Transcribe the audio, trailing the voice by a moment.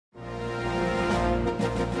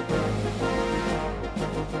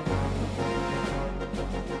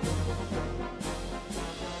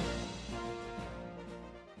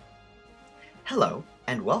Hello,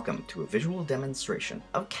 and welcome to a visual demonstration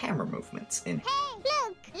of camera movements in... Hey,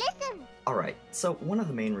 look! Listen! Alright, so one of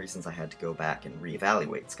the main reasons I had to go back and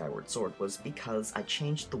reevaluate Skyward Sword was because I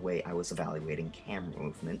changed the way I was evaluating camera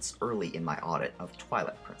movements early in my audit of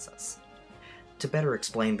Twilight Princess. To better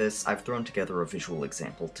explain this, I've thrown together a visual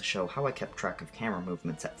example to show how I kept track of camera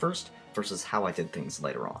movements at first versus how I did things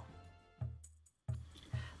later on.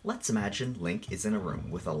 Let's imagine Link is in a room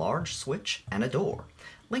with a large switch and a door.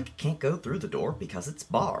 Link can't go through the door because it's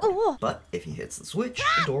barred, but if he hits the switch,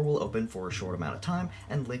 the door will open for a short amount of time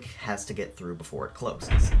and Link has to get through before it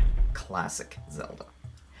closes. Classic Zelda.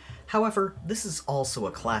 However, this is also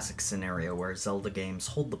a classic scenario where Zelda games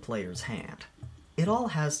hold the player's hand. It all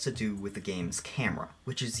has to do with the game's camera,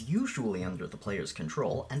 which is usually under the player's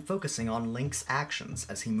control and focusing on Link's actions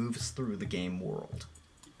as he moves through the game world.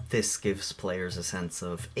 This gives players a sense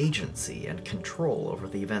of agency and control over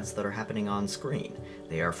the events that are happening on screen.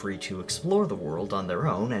 They are free to explore the world on their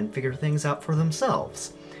own and figure things out for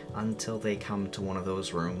themselves, until they come to one of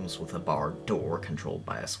those rooms with a barred door controlled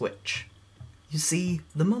by a switch. You see,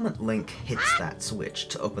 the moment Link hits that switch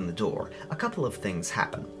to open the door, a couple of things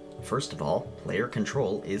happen. First of all, player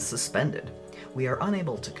control is suspended. We are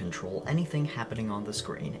unable to control anything happening on the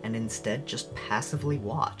screen and instead just passively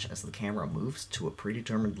watch as the camera moves to a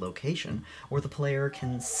predetermined location where the player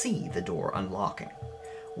can see the door unlocking.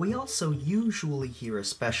 We also usually hear a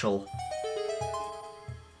special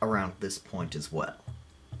around this point as well.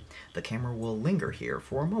 The camera will linger here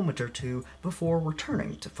for a moment or two before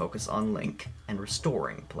returning to focus on Link and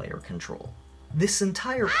restoring player control. This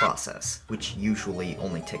entire process, which usually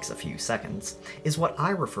only takes a few seconds, is what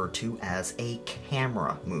I refer to as a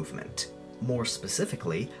camera movement. More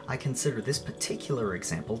specifically, I consider this particular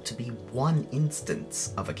example to be one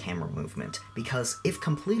instance of a camera movement, because if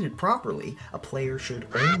completed properly, a player should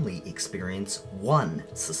only experience one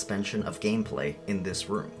suspension of gameplay in this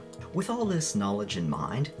room. With all this knowledge in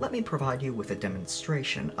mind, let me provide you with a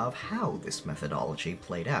demonstration of how this methodology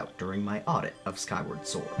played out during my audit of Skyward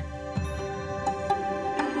Sword.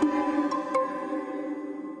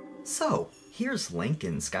 So, here's Link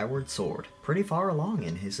in Skyward Sword, pretty far along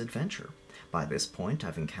in his adventure. By this point,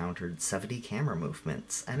 I've encountered 70 camera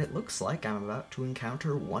movements, and it looks like I'm about to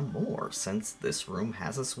encounter one more, since this room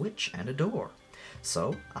has a switch and a door.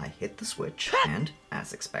 So, I hit the switch, and,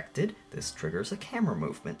 as expected, this triggers a camera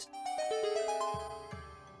movement.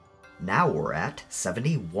 Now we're at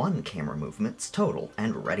 71 camera movements total,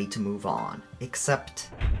 and ready to move on, except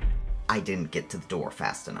I didn't get to the door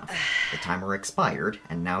fast enough. The timer expired,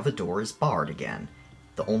 and now the door is barred again.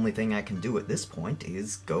 The only thing I can do at this point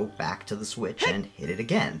is go back to the switch and hit it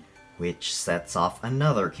again, which sets off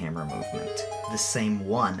another camera movement, the same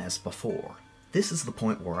one as before. This is the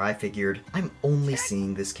point where I figured I'm only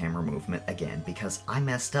seeing this camera movement again because I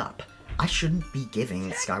messed up. I shouldn't be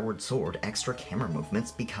giving Skyward Sword extra camera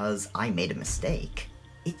movements because I made a mistake.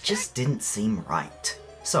 It just didn't seem right.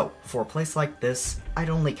 So, for a place like this,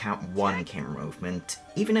 I'd only count one camera movement,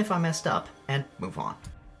 even if I messed up, and move on.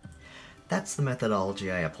 That's the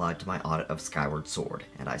methodology I applied to my audit of Skyward Sword,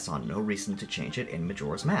 and I saw no reason to change it in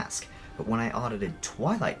Majora's Mask. But when I audited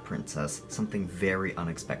Twilight Princess, something very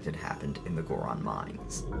unexpected happened in the Goron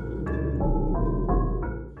Mines.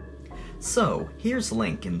 So, here's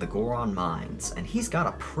Link in the Goron Mines, and he's got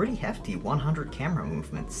a pretty hefty 100 camera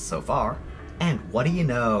movements so far. And what do you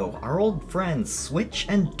know, our old friends Switch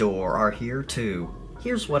and Door are here too.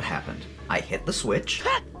 Here's what happened. I hit the switch,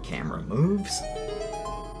 camera moves,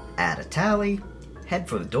 add a tally, head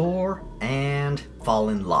for the door, and fall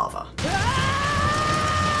in lava.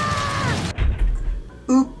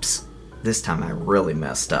 Oops! This time I really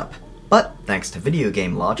messed up. But thanks to video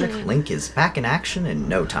game logic, Link is back in action in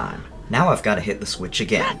no time. Now I've got to hit the switch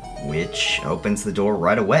again, which opens the door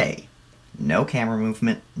right away. No camera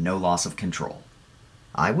movement, no loss of control.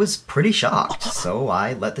 I was pretty shocked, so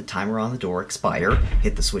I let the timer on the door expire,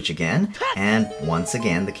 hit the switch again, and once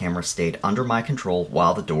again the camera stayed under my control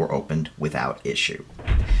while the door opened without issue.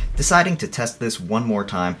 Deciding to test this one more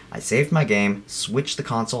time, I saved my game, switched the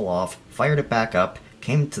console off, fired it back up,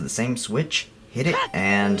 came to the same switch, hit it,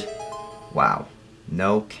 and wow,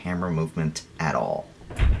 no camera movement at all.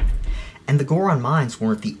 And the Goron Mines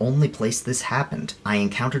weren't the only place this happened. I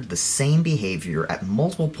encountered the same behavior at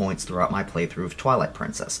multiple points throughout my playthrough of Twilight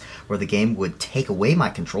Princess, where the game would take away my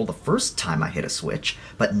control the first time I hit a switch,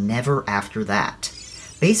 but never after that.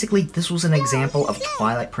 Basically, this was an example of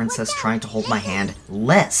Twilight Princess trying to hold my hand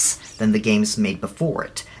less than the games made before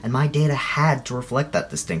it, and my data had to reflect that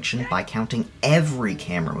distinction by counting every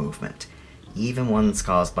camera movement, even ones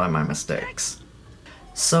caused by my mistakes.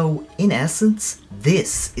 So, in essence,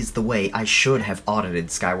 this is the way I should have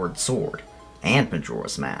audited Skyward Sword. and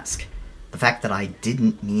Majora's Mask. The fact that I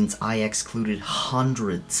didn't means I excluded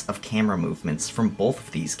hundreds of camera movements from both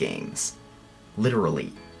of these games.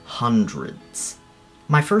 Literally, hundreds.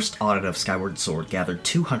 My first audit of Skyward Sword gathered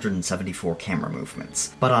 274 camera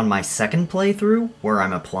movements, but on my second playthrough, where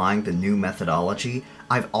I'm applying the new methodology,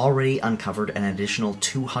 I've already uncovered an additional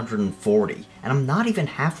 240, and I'm not even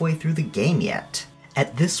halfway through the game yet.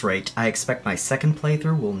 At this rate, I expect my second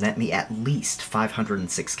playthrough will net me at least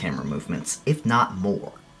 506 camera movements, if not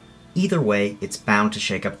more. Either way, it's bound to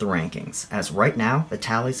shake up the rankings, as right now, the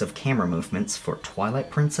tallies of camera movements for Twilight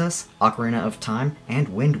Princess, Ocarina of Time, and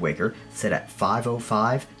Wind Waker sit at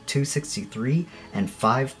 505, 263, and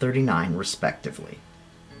 539 respectively.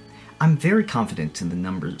 I'm very confident in the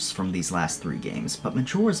numbers from these last three games, but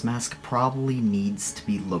Majora's Mask probably needs to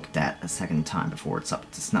be looked at a second time before it's up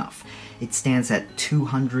to snuff. It stands at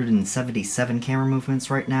 277 camera movements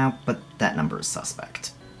right now, but that number is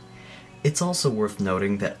suspect. It's also worth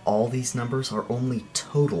noting that all these numbers are only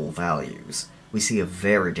total values. We see a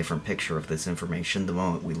very different picture of this information the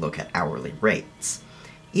moment we look at hourly rates.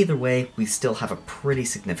 Either way, we still have a pretty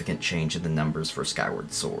significant change in the numbers for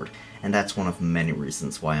Skyward Sword, and that's one of many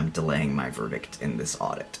reasons why I'm delaying my verdict in this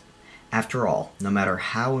audit. After all, no matter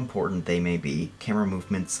how important they may be, camera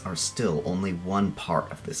movements are still only one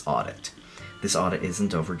part of this audit. This audit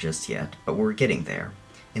isn't over just yet, but we're getting there.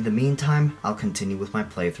 In the meantime, I'll continue with my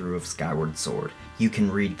playthrough of Skyward Sword. You can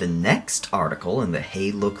read the next article in the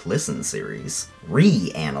Hey Look Listen series,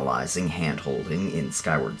 Reanalyzing Handholding in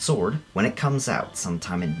Skyward Sword, when it comes out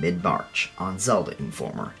sometime in mid-March on Zelda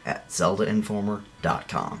Informer at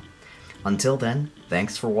zeldainformer.com. Until then,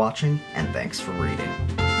 thanks for watching, and thanks for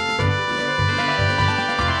reading.